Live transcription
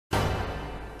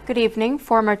Good evening.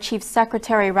 Former Chief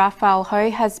Secretary Rafael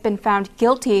Hui has been found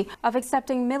guilty of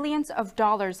accepting millions of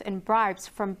dollars in bribes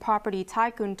from property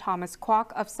tycoon Thomas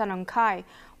Kwok of Sanongkai,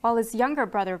 while his younger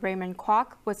brother Raymond Kwok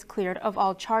was cleared of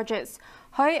all charges.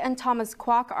 Hui and Thomas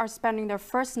Kwok are spending their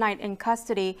first night in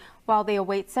custody while they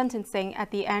await sentencing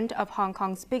at the end of Hong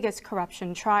Kong's biggest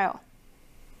corruption trial.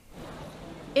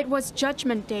 It was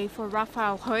Judgment Day for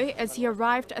Rafael Hui as he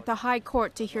arrived at the High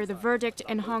Court to hear the verdict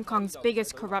in Hong Kong's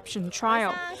biggest corruption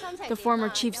trial. The former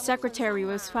Chief Secretary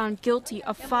was found guilty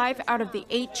of 5 out of the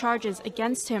 8 charges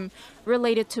against him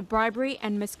related to bribery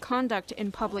and misconduct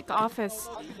in public office.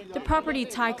 The property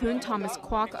tycoon Thomas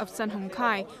Kwok of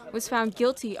Sanongkai was found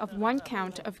guilty of 1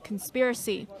 count of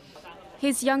conspiracy.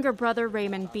 His younger brother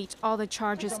Raymond beat all the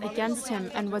charges against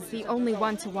him and was the only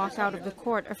one to walk out of the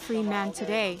court a free man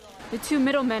today. The 2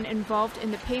 middlemen involved in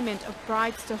the payment of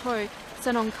bribes to Hui,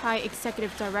 Sanongkai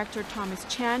Executive Director Thomas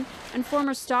Chan and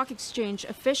former stock exchange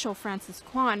official Francis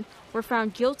Kwan, were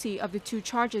found guilty of the 2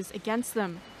 charges against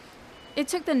them. It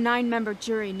took the 9-member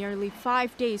jury nearly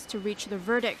 5 days to reach the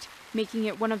verdict, making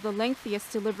it one of the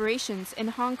lengthiest deliberations in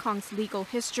Hong Kong's legal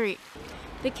history.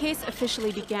 The case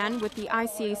officially began with the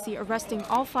ICAC arresting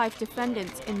all 5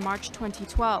 defendants in March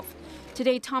 2012.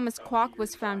 Today, Thomas Kwok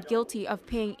was found guilty of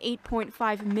paying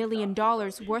 $8.5 million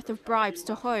worth of bribes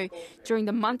to Hui during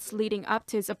the months leading up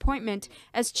to his appointment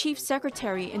as Chief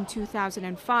Secretary in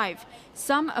 2005.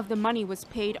 Some of the money was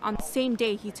paid on the same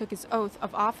day he took his oath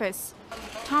of office.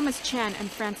 Thomas Chan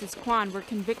and Francis Kwan were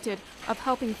convicted of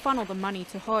helping funnel the money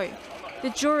to Hui. The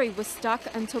jury was stuck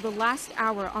until the last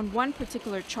hour on one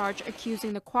particular charge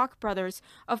accusing the Kwok brothers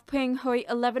of paying Hui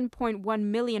 $11.1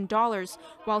 million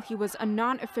while he was a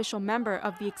non-official member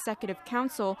of the Executive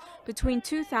Council between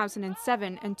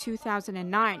 2007 and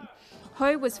 2009.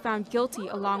 Hui was found guilty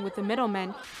along with the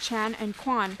middlemen, Chan and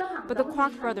Kwan, but the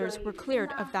Kwok brothers were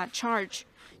cleared of that charge.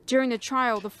 During the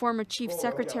trial, the former chief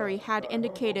secretary had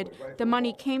indicated the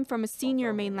money came from a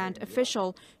senior mainland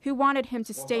official who wanted him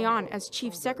to stay on as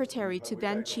chief secretary to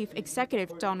then chief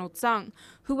executive Donald Tsang,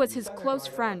 who was his close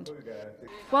friend.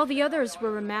 While the others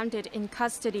were remanded in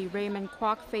custody, Raymond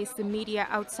Kwok faced the media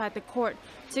outside the court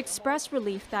to express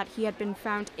relief that he had been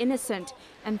found innocent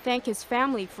and thank his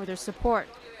family for their support.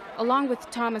 Along with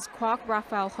Thomas Kwok,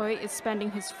 Rafael Hui is spending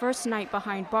his first night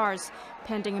behind bars,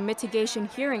 pending a mitigation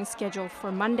hearing scheduled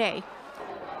for Monday.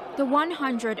 The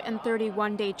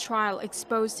 131-day trial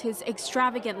exposed his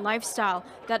extravagant lifestyle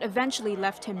that eventually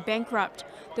left him bankrupt.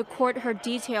 The court heard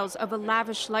details of a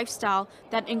lavish lifestyle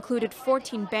that included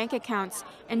 14 bank accounts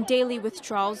and daily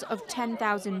withdrawals of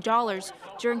 $10,000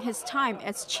 during his time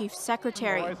as chief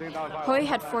secretary. Hui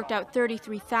had forked out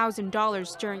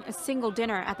 $33,000 during a single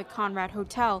dinner at the Conrad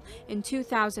Hotel in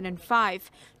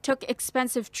 2005, took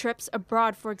expensive trips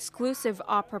abroad for exclusive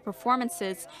opera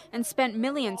performances, and spent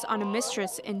millions on a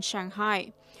mistress in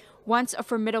Shanghai. Once a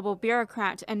formidable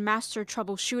bureaucrat and master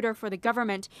troubleshooter for the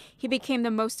government, he became the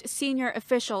most senior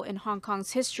official in Hong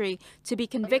Kong's history to be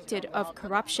convicted of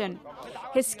corruption.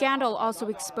 His scandal also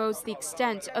exposed the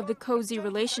extent of the cozy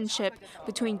relationship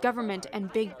between government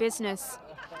and big business.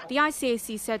 The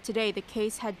ICAC said today the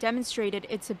case had demonstrated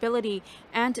its ability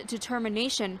and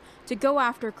determination to go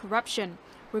after corruption,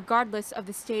 regardless of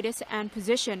the status and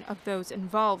position of those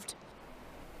involved.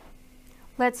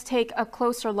 Let's take a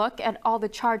closer look at all the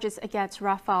charges against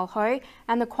Rafael Hui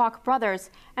and the Kwok brothers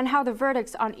and how the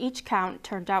verdicts on each count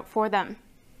turned out for them.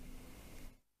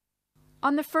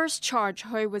 On the first charge,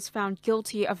 Hui was found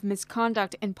guilty of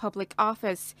misconduct in public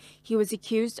office. He was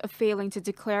accused of failing to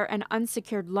declare an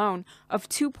unsecured loan of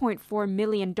 $2.4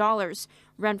 million,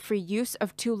 rent-free use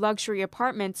of 2 luxury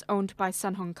apartments owned by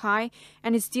Sanongkai,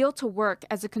 and his deal to work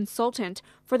as a consultant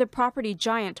for the property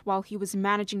giant while he was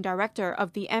managing director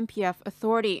of the MPF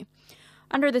authority.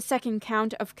 Under the second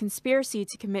count of conspiracy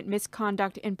to commit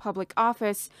misconduct in public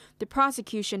office, the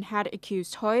prosecution had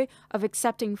accused Hui of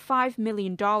accepting $5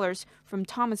 million from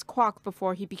Thomas Kwok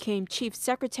before he became chief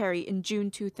secretary in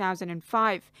June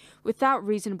 2005, without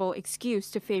reasonable excuse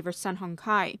to favor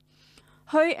Sanongkai.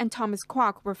 Hui and Thomas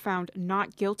Kwok were found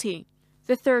not guilty.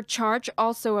 The third charge,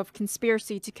 also of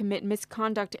conspiracy to commit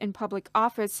misconduct in public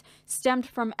office, stemmed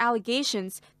from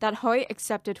allegations that Hui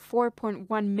accepted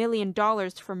 $4.1 million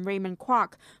from Raymond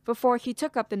Kwok before he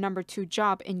took up the number 2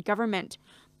 job in government.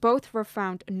 Both were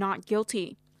found not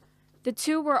guilty. The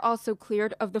 2 were also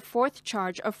cleared of the 4th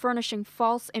charge of furnishing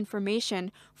false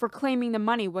information for claiming the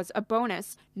money was a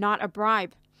bonus, not a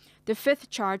bribe. The fifth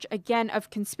charge, again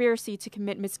of conspiracy to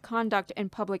commit misconduct in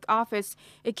public office,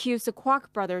 accused the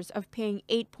Kwok brothers of paying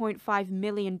 $8.5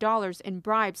 million in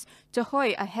bribes to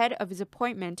Hui ahead of his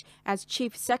appointment as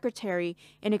Chief Secretary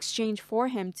in exchange for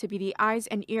him to be the eyes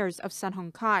and ears of Sun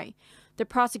Hung Kai. The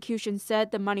prosecution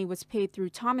said the money was paid through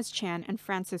Thomas Chan and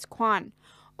Francis Kwan.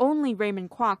 Only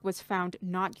Raymond Kwok was found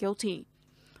not guilty.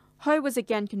 Hui was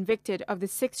again convicted of the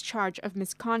sixth charge of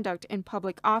misconduct in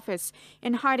public office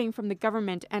in hiding from the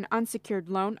government an unsecured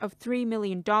loan of $3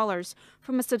 million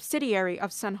from a subsidiary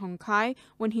of Sun Hung Kai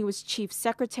when he was chief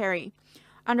secretary.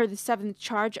 Under the seventh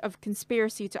charge of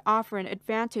conspiracy to offer an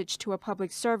advantage to a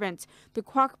public servant, the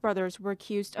Kwok brothers were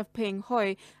accused of paying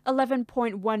Hui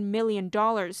 $11.1 million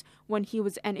when he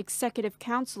was an executive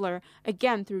counselor,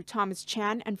 again through Thomas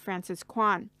Chan and Francis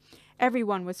Kwan.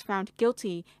 Everyone was found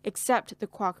guilty except the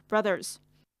Kwok brothers.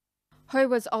 Hui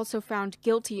was also found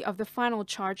guilty of the final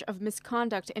charge of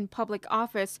misconduct in public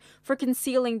office for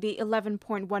concealing the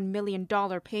 $11.1 million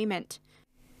payment.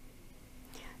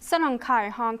 Sun Hung Kai,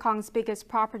 Hong Kong's biggest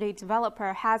property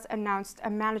developer, has announced a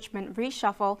management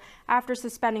reshuffle after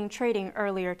suspending trading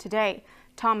earlier today.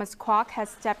 Thomas Kwok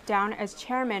has stepped down as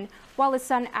chairman, while his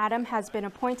son Adam has been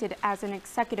appointed as an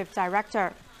executive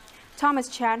director. Thomas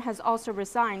Chan has also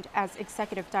resigned as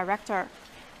executive director.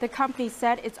 The company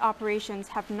said its operations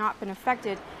have not been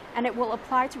affected and it will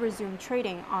apply to resume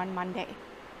trading on Monday.